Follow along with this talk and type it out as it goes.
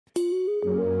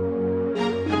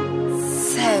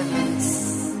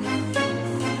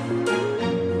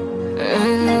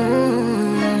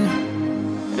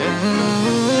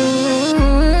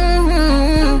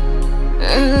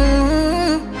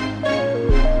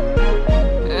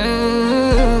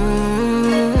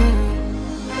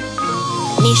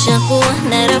Nilikuwa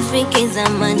na rafiki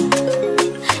zamani,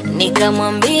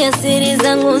 nikamwambia siri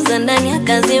zangu za ndani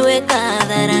akaziweka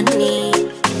hadharani.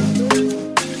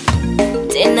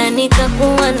 Tena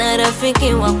nikakuwa na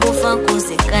rafiki wa kufa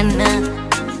kuzikana,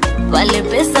 pale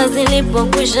pesa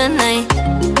zilipokwisha naye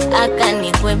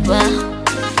akanikwepa.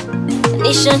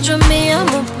 Nishachumia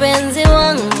mpenzi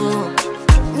wangu,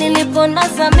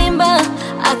 niliponasa mimba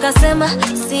akasema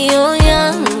sio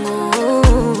yangu.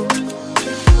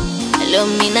 Leo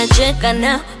minacheka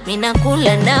nao,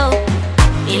 minakula nao,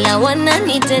 ila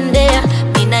wananitendea.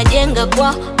 Minajenga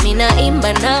kwao,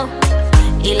 minaimba nao,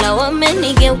 ila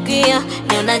wamenigeukia.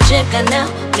 Leo nacheka nao,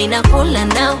 minakula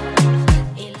nao.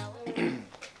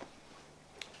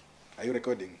 Are you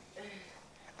recording?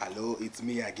 Hello, it's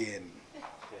me again.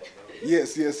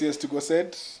 Yes, tuko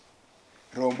set.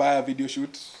 Roho Mbaya video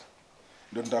shoot.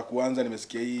 Ndio nataka kuanza,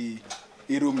 nimesikia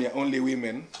hii room ya only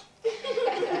women.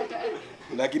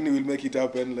 Lakini we'll make it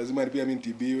happen. Lazima pia mimi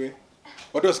nitibiwe.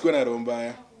 Watu wasikuwe na Roho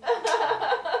Mbaya.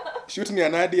 Shoot ni ya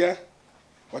Nadia.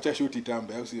 Wacha shoot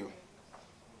itambe, au sio?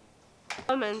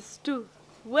 Comments too.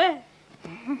 We.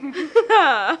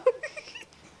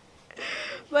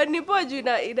 But nipo juu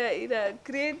ina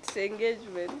create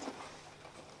engagement.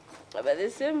 But at the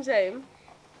same time,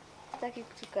 taki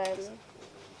kutukana.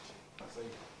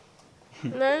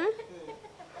 Nani?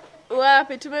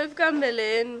 Wapi tumefika mbele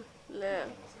yenu leo?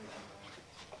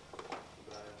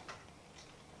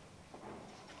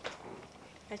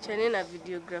 Achane na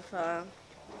videographer wangu.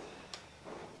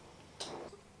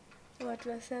 Watu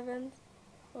wa 7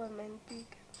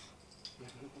 wamenipiga.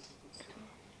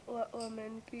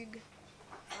 Wamenipiga.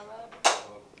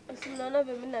 Usimnaona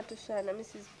vile mimi natoshana, mimi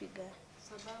sizipiga.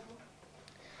 Sababu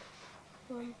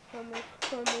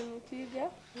wamenipiga,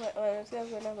 wanataka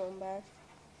kwenda Mombasa.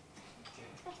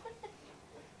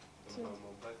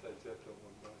 Mombasa chato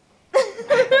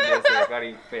Mombasa.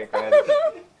 Serikali fake.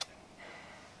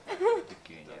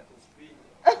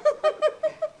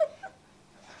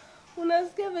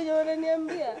 Unasikia venye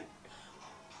wananiambia?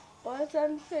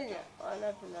 Watanifanya,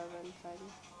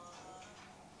 wanafanya.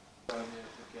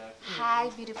 Hi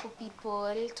beautiful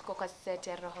people, tuko kwa set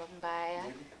ya Roho Mbaya.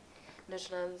 Ndio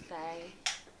tunaanza.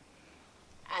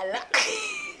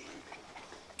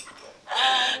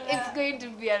 It's going to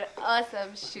be an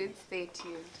awesome shoot, stay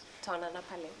tuned. Tuonana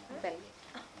pale mbele.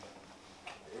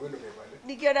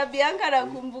 Nikiona Bianca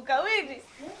nakumbuka wini.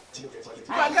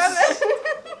 Kwa kamera.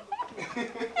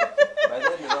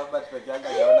 Baadaye ni Robert peke yake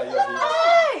anaona hiyo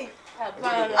hii.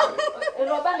 Hapana.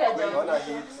 Robert hajaona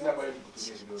hii. Sina bali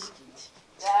kutumia kidogo.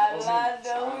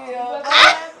 Alada huyo.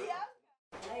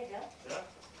 Nadia.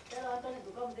 Tell Anthony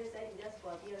to come this side just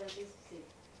for appearances to see.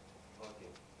 Okay.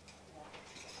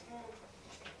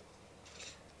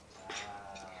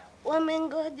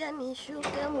 Wamengoja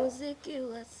nishuke muziki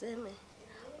waseme,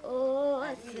 oh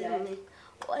waseme.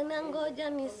 Wanangoja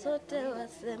nisote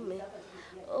waseme,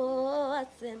 oh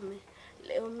waseme.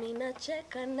 Leo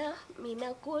minacheka nao,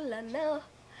 minakula nao,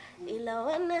 ila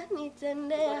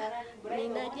wananitendea.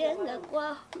 Minajenga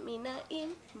kwao,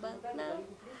 minaimba nao.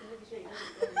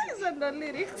 Hizo ndo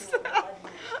lyrics.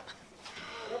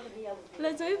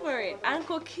 Let's wait for it.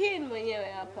 Uncle Ken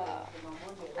mwenyewe hapa.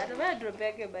 Atabaya drop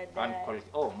yake baadaye. Uncle,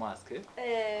 oh mask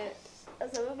eh?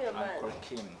 Sababu ya mask. Uncle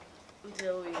Ken.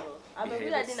 Ndio huyo.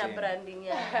 Amekuja hadi na branding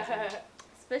yake.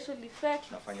 Special effects.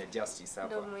 Tunafanya justice hapa.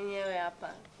 Ndio mwenyewe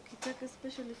hapa. Ukitaka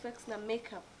special effects na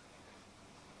makeup,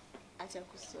 acha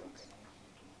kusort.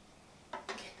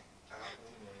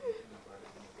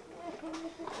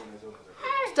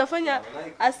 Tutafanya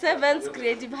a 7th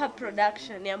creative hub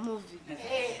production ya movie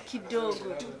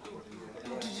kidogo.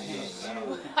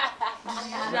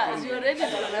 You already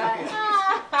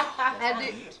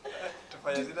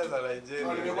Tufanye zile za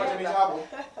Nigeria. Nimepata mimi hapo.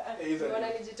 Wana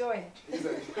nijitoe.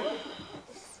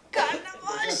 kana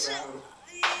washa.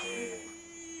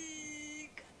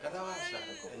 Kada washa.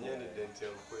 Yenyewe ni dent ya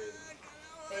ukweli.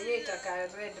 Yenyewe itakaa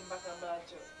red mpaka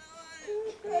macho.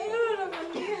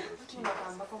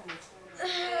 Tunakamba kwa mtu.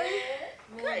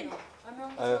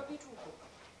 Ameongeza vitu huko.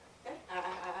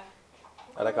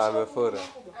 Anaka amefura.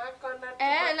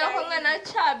 Na kwanga na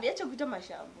chubby, acha kuita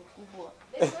mashavu kubwa.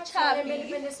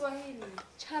 Chubby. Swahili.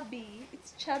 Chubby,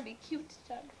 it's chubby, cute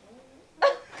chubby.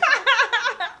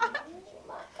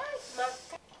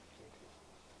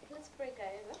 Let's pray,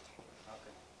 guys.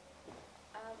 Okay.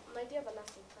 My dear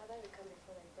everlasting Father, we come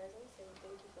before thy presence and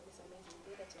thank you for this amazing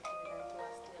day that you have given unto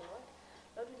us, dear Lord.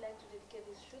 Lord, we'd like to dedicate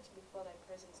this shoot before thy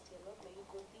presence, dear Lord. May you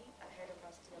go thee ahead of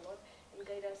us, dear Lord, and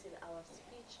guide us in our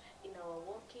speech, in our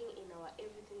walking, in our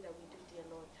everything that we do, dear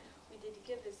Lord. We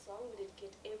dedicate this song, we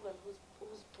dedicate everyone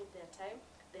who's put their time,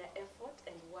 their effort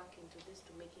and work into this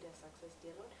to make it a success,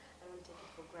 dear Lord. And cannot take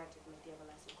it for granted, my dear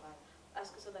everlasting Father.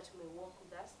 Ask you so that you may walk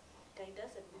with us, guide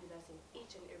us, and be with us in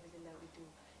each and everything that we do.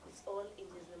 It's all in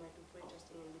His name I do pray,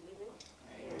 trusting and believing.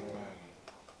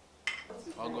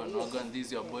 Ogon, this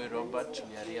is your boy Robert.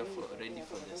 We are here ready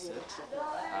for the set.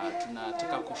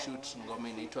 Tunataka kushoot ngoma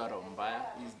inaitwa Mbaya.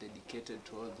 Is dedicated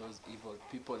to all those evil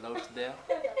people out there.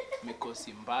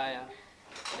 Mikosi Mbaya.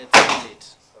 Let's feel it.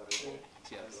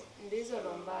 Cheers. Ndizo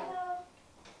Mbaya.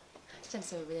 Acha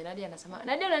niseme vile Nadia anasema.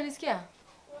 Nadia unanisikia?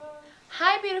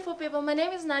 Hi beautiful people, my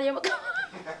name is Nadia.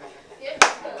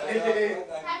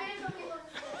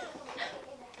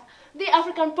 The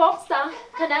African pop star,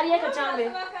 Nadia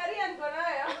Kachambe.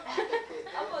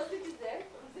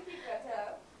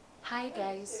 Hi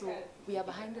guys, so we are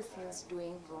behind the scenes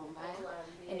doing Mbaya,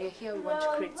 and we're here. We want to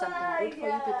create something good for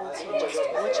you people, so just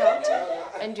watch out.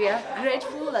 And we are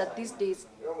grateful that these days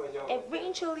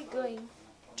eventually going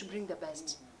to bring the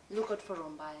best. Look out for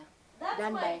Mbaya,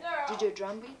 done by DJ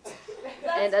Drumbeats,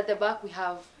 and at the back we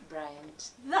have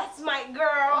Bryant. That's my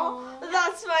girl.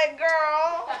 That's my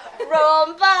girl.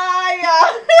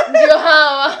 Mbaya. Ndio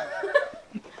hawa.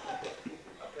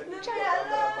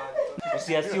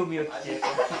 Usiassume hiyo kicheko.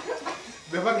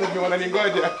 The fact that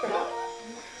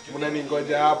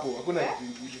mnaningoja hapo. Hakuna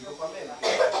kitu kingine.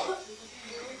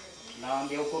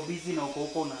 Naambia uko busy na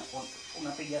uko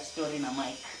unapiga story na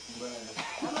mic.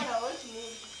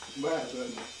 Mbaya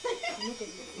sana.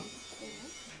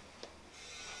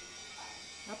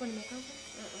 Hapo nimekaza?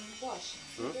 Wash.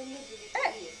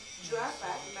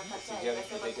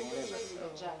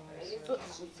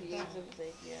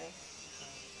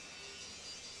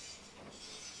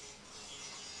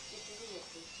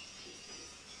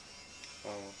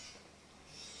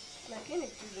 Lakini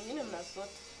vitu vingine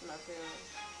mnasort mnapewa.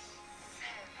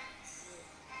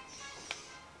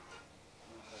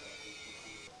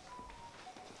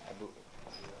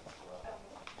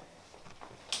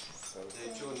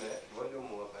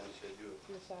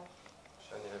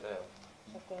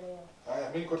 Haya,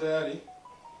 mimi niko tayari.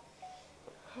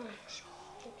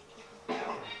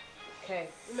 Okay.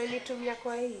 Umenitumia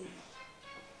kwa hii.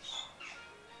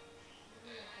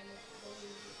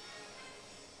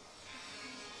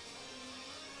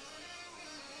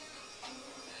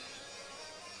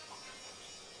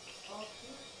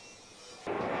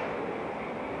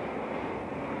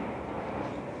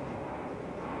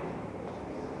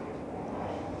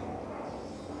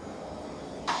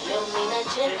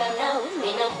 Ninacheka nao,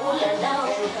 ninakula nao,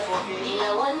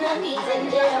 ila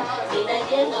wananitendea,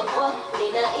 ninajenga kwao,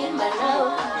 ninaimba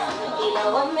nao, ila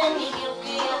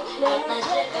wamenigeukia.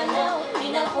 Ninacheka nao,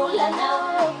 ninakula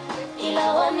nao,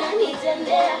 ila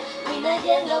wananitendea,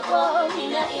 ninajenga kwao,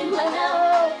 ninaimba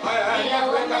nao, ila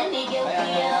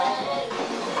wamenigeukia.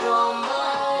 Roho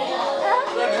mbaya,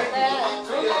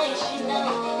 tunaishi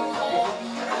nao.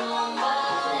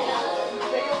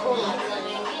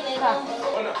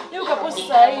 You can post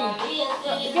sign.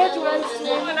 Get one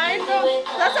soon.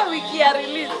 That's a wiki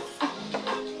release.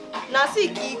 Na si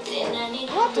kiki.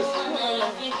 What is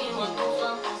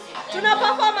Tuna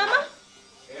perform mama?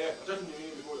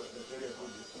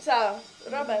 So,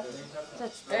 Robert.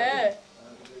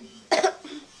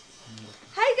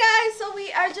 Hi guys, so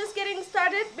we are just getting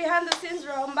started behind the scenes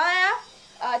Mbaya.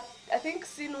 I think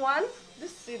scene 1.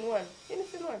 This is scene 1.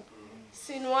 Scene 1.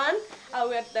 Scene 1,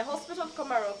 we're at the hospital of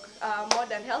Komarok,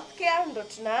 modern healthcare, ndo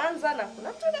tunaanza na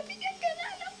kuna mtu anapiga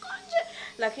kelele konje.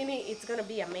 Lakini it's gonna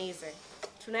be amazing.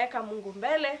 Tunaweka Mungu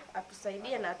mbele,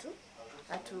 atusaidie na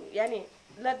yani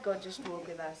let God just work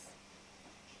with us.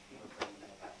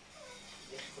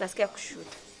 Nasikia kushoot.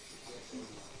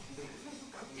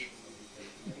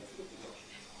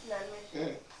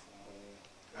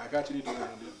 Akati ni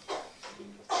tunarudia.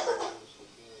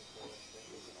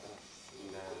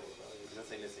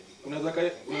 Unaweza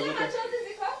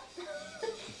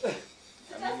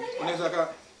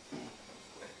ka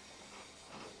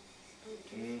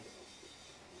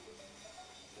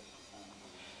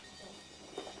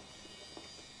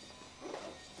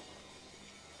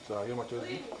So, hiyo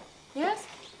machozi? Yes.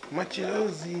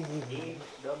 Machozi.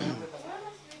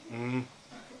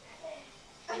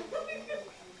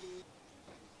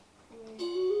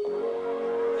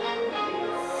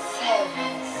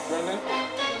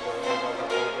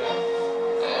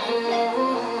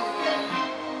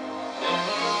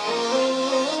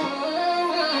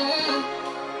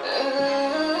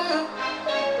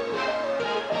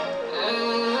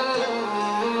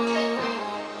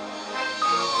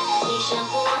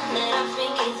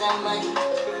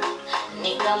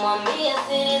 Nikamwambia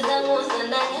siri zangu za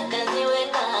ndani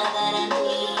akaziweka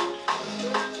hadharani.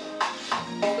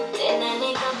 Tena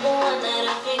nikakuwa na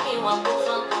rafiki wa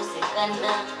kufa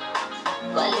kusikana.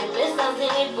 pale pesa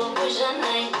zilipokwisha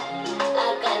naye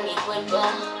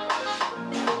akanikwepa.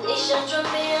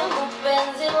 Nishachumbia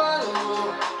mpenzi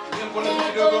wangu,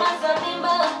 nilipomasa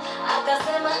mimba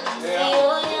akasema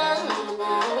sio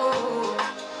yangu.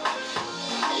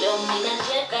 Leo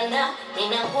ninacheka nao,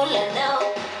 ninakula nao,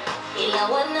 ila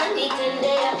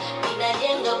wananitendea.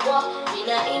 Ninajenga kwao,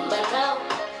 ninaimba nao,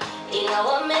 ila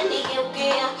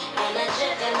wamenigeukia.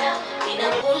 Ninacheka nao,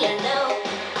 ninakula nao,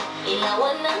 ila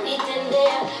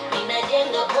wananitendea.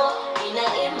 Ninajenga kwao,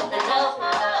 ninaimba nao,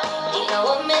 ila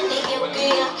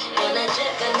wamenigeukia.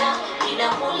 Ninacheka nao,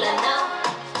 ninakula nao,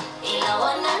 ila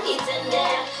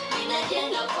wananitendea.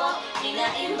 Ninajenga kwao,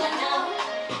 ninaimba nao,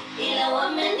 ila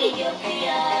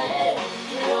wamenigeukia.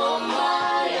 Roho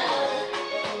mbaya,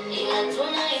 ila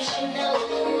tunaishi nao.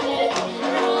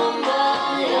 Roho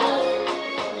mbaya,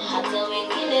 hata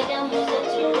wengine damu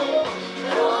zetu.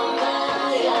 Roho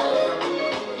mbaya,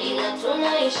 ila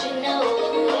tunaishi nao.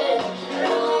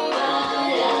 Roho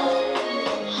mbaya,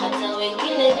 hata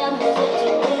wengine damu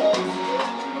zetu.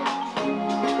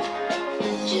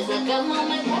 Cheza kama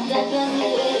umepata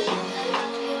kazi,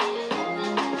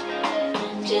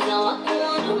 cheza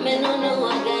wakuona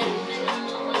umenunua gari.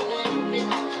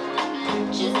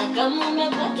 Cheza kama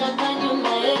umepata kanyumba,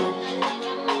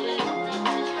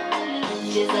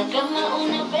 cheza kama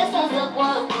una pesa za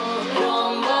kwako. Roho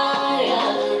mbaya,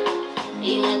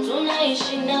 ila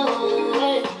tunaishi nao.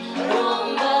 Roho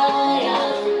mbaya,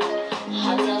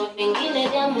 hata wengine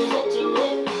damu zetu.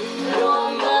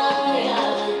 Roho mbaya,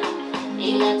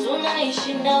 ila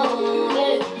tunaishi nao.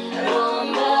 Roho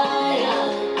mbaya,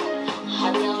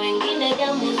 hata wengine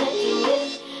damu zetu.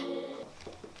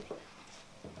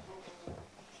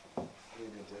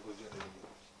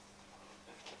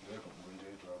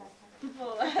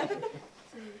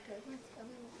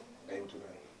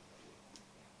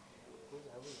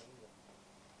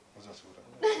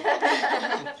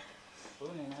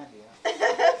 Huyu ni Nadia.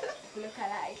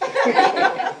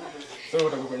 So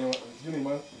utakuwa kwenye sijui ni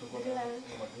utakuwa na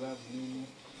maglavu nini?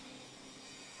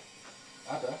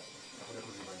 Hata nakuja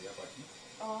kuzibania hapa hivi.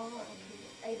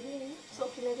 I think so.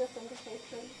 Kilele songa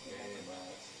section.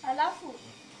 Alafu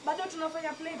bado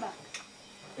tunafanya playback.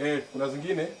 Kuna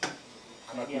zingine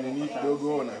na kunini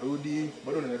kidogo narudi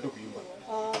bado unaenda kuimba.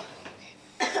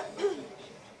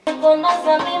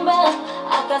 Nilipomasa mimba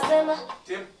akasema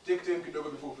Take time kidogo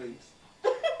before faint.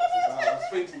 Sasa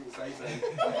fainting sasa.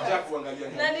 Acha kuangalia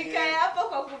nini. Na nikae hapa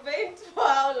kwa kupaint for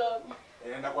how long?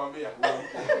 Nakwambia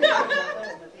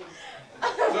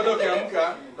Zodo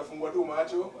ukiamka utafungua tu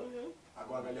macho.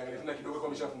 Akuangalia tena kidogo kama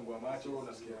umeshafungua macho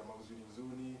unasikia mahuzuni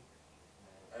huzuni.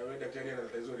 Wewe daktari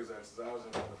analeta hizo results zao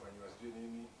zinazofanywa sijui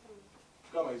nini.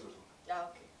 Kama hizo tu.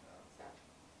 Okay.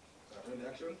 Sawa, twende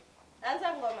action.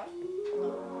 Anza ngoma.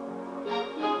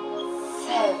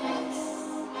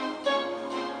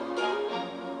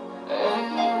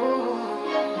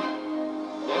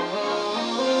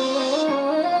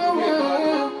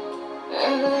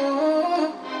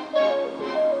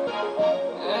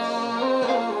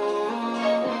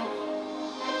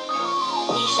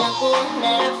 nishakuwa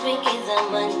na rafiki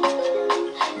zamani,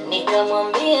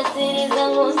 nikamwambia siri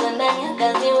zangu za ndani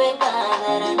akaziweka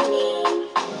hadharani.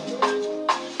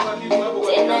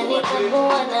 Tena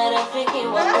nikakuwa na rafiki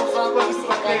wa kufa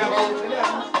kusikana,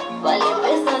 pale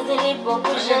pesa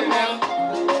zilipokwisha naye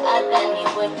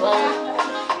akanikwepa.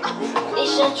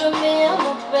 Nishachumbia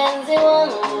mpenzi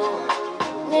wangu,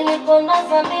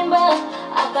 niliponasa mimba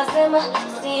akasema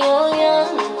sio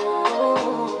yangu.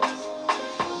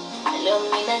 Leo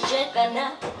ninacheka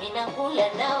na ninakula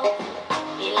nao,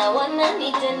 ila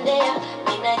wananitendea.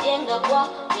 Ninajenga kwao,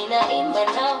 ninaimba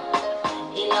nao,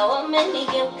 ila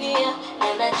wamenigeukia.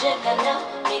 Ninacheka nao,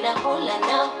 ninakula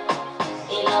nao,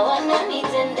 ila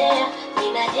wananitendea.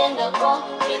 Ninajenga kwao,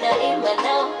 ninaimba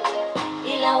nao,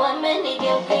 ila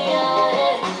wamenigeukia.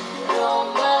 Roho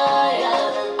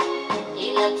mbaya,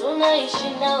 ila tunaishi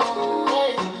nao.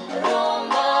 Roho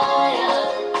mbaya,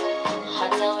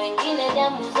 hata wengine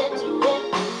damu zetu.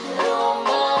 Roho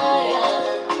mbaya,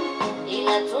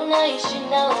 ila tunaishi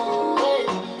nao.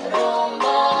 Roho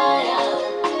mbaya,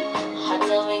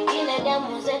 hata wengine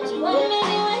damu zetu.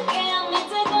 Wameniwekea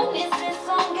mitego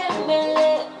nisisonge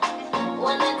mbele,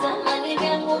 wanatamani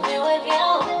vyangu viwe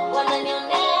vyao,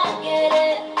 wananionea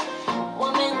kere.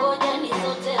 Wamengoja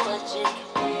nisote wacheke,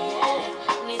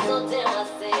 nisote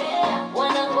wase,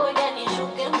 wanangoja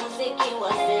nishuke muziki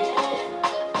wase.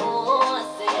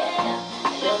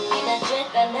 Leo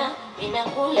ninacheka nao,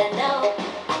 ninakula nao,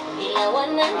 ila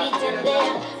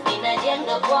wananitendea.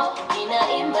 Ninajenga kwao,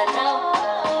 ninaimba nao,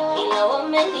 ila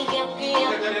wamenigeukia.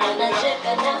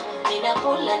 Ninacheka nao,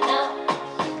 ninakula nao,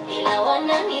 ila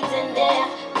wananitendea.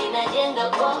 Ninajenga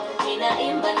kwao,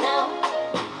 ninaimba nao,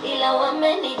 ila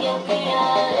wamenigeukia.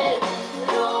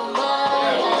 Roho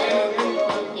mbaya,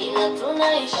 ila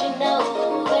tunaishi nao.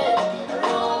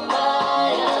 Roho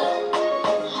mbaya,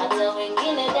 hata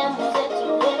wengine damu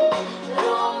zetu.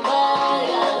 Roho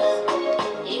mbaya,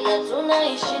 ila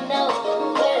tunaishi nao.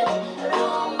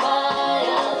 Roho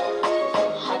mbaya,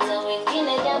 hata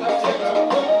wengine damu zetu.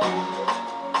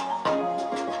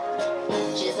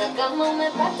 Cheza kama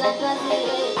umepata kazi,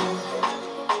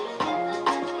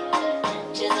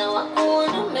 cheza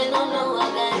wakuona umenunua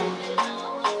gari.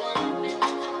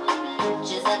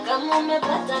 Cheza kama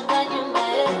umepata kanyumba,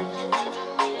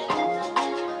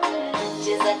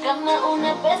 cheza kama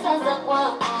una pesa za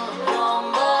kwako. Roho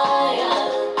mbaya,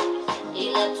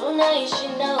 ila tunaishi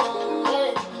nao.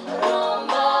 Roho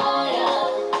mbaya,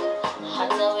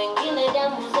 hata wengine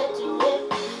damu zetu.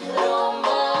 Roho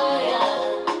mbaya,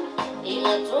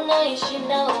 ila tunaishi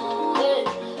nao.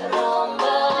 Roho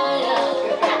mbaya,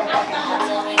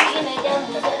 hata wengine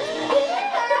damu zetu.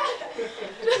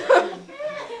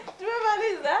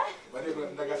 Tumemaliza? Bado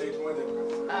tunataka date moja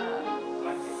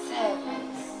tu.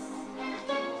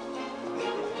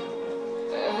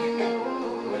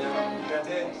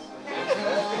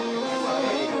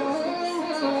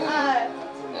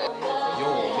 Yo,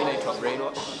 mimi naitwa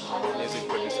Brainwash, music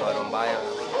producer wa Mbaya.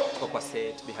 Tuko kwa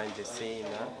set behind the scene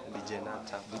na DJ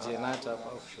Nata. DJ Nata hapa,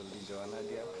 official DJ wa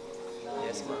Nadia.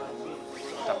 Yes man.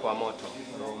 Takuwa moto.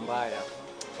 Roho mbaya.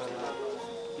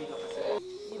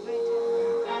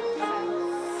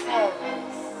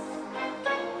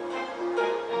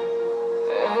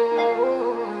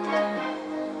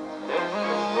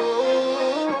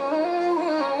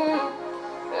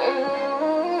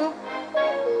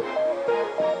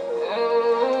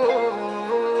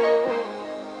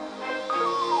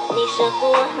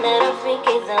 Nishakuwa na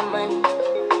rafiki zamani,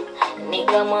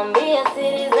 nikamwambia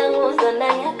siri zangu za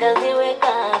ndani, akaziweka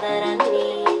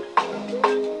hadharani.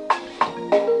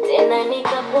 Tena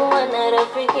nikakuwa na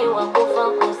rafiki wa kufa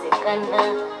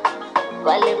kusikana,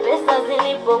 pale pesa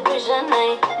zilipokwisha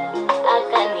naye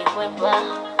akanikwepa.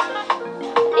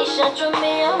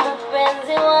 Nishachumia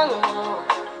mpenzi wangu,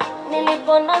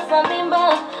 niliponosa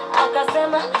mimba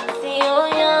akasema sio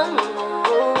yangu.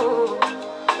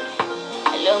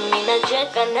 Leo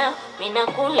ninacheka nao,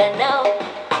 ninakula nao,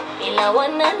 ila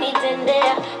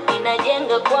wananitendea.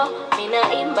 Ninajenga kwao,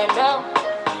 ninaimba nao,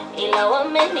 ila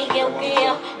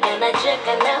wamenigeukia.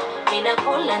 Ninacheka nao,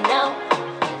 ninakula nao,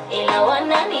 ila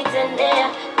wananitendea.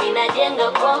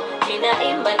 Ninajenga kwao,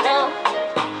 ninaimba nao,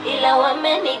 ila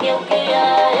wamenigeukia.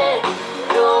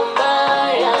 Roho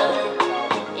mbaya,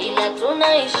 ila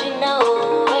tunaishi nao.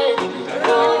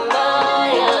 Roho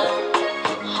mbaya,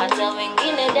 hata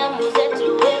wengine damu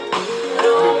zetu.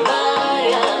 Roho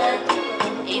mbaya,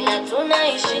 ila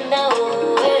tunaishi nao.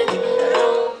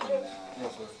 Roho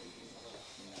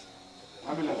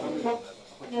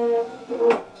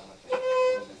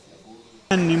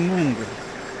Ni Mungu.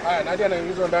 Haya, Nadia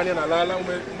anaingizwa ndani analala.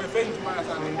 Umefaint mbaya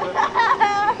sana.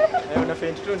 Una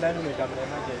faint tu ndani umekamera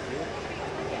Nadia hivi.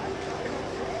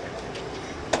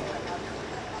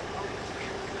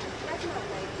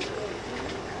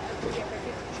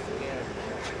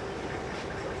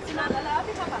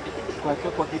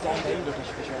 Kwa kitanda hii ndio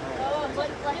utashukishwa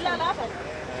nayo.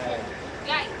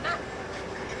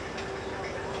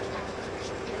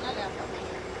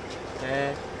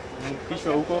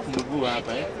 Mkishwa huko mguu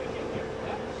hapa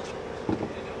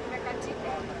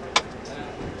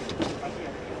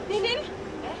Nini?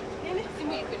 Nini?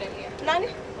 Simu iko ndani. Nani?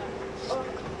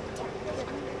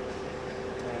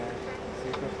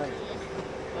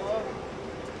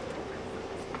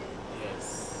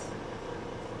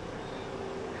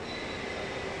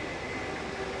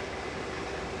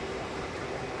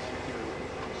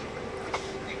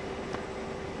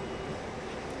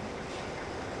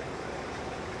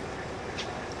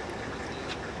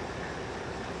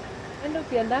 Enda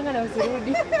ukiandanga na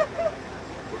usirudi.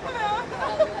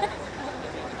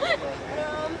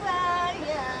 Roho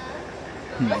mbaya.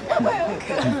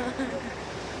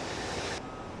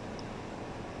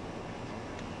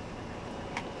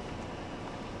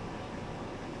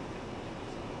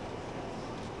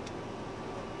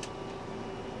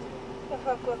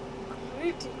 Kwa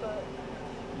critical.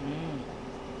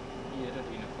 Hii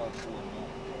hata inafaa kuwa no.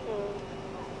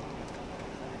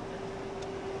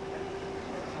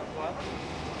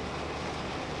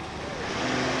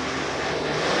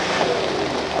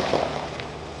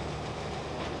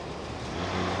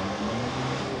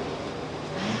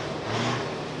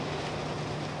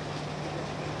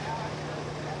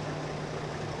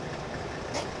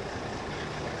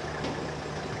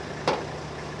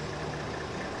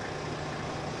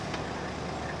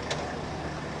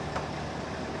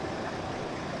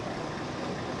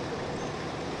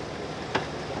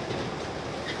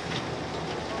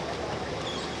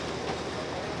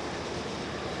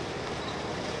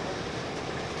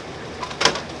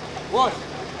 What?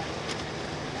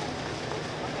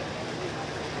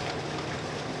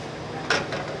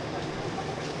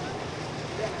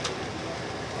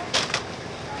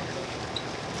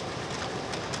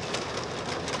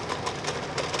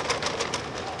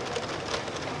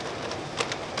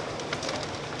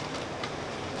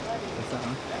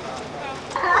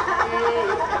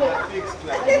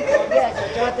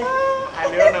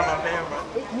 Aliona mapema.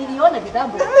 Niliona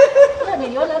kitambo.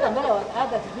 Niliona hata mbele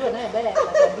hata sijui naye mbele ya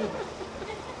kabidi.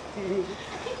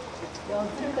 Don't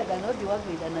think I cannot work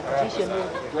with an artificial.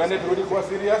 Tuende turudi kwa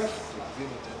serious.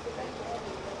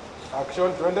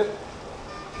 Action, tuende.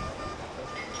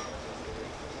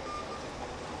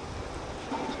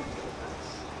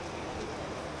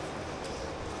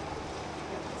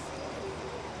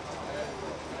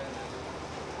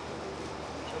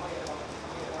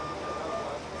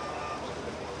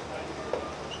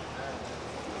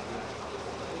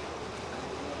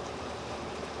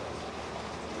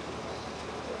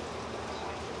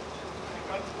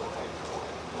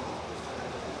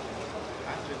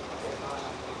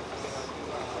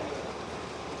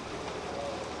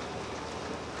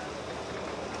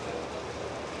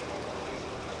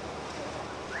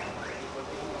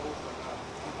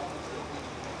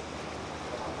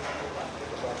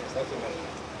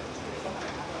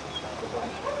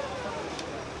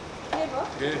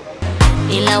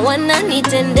 Ila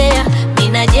wananitendea,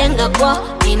 ninajenga kwao,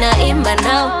 ninaimba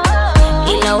nao.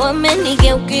 Ila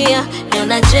wamenigeukia, leo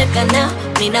nacheka nao,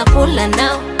 ninakula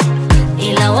nao.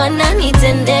 Ila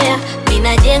wananitendea,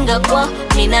 ninajenga kwao,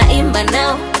 ninaimba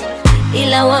nao.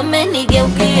 Ila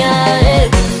wamenigeukia,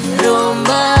 Roho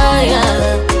mbaya,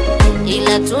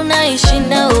 ila tunaishi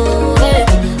nao.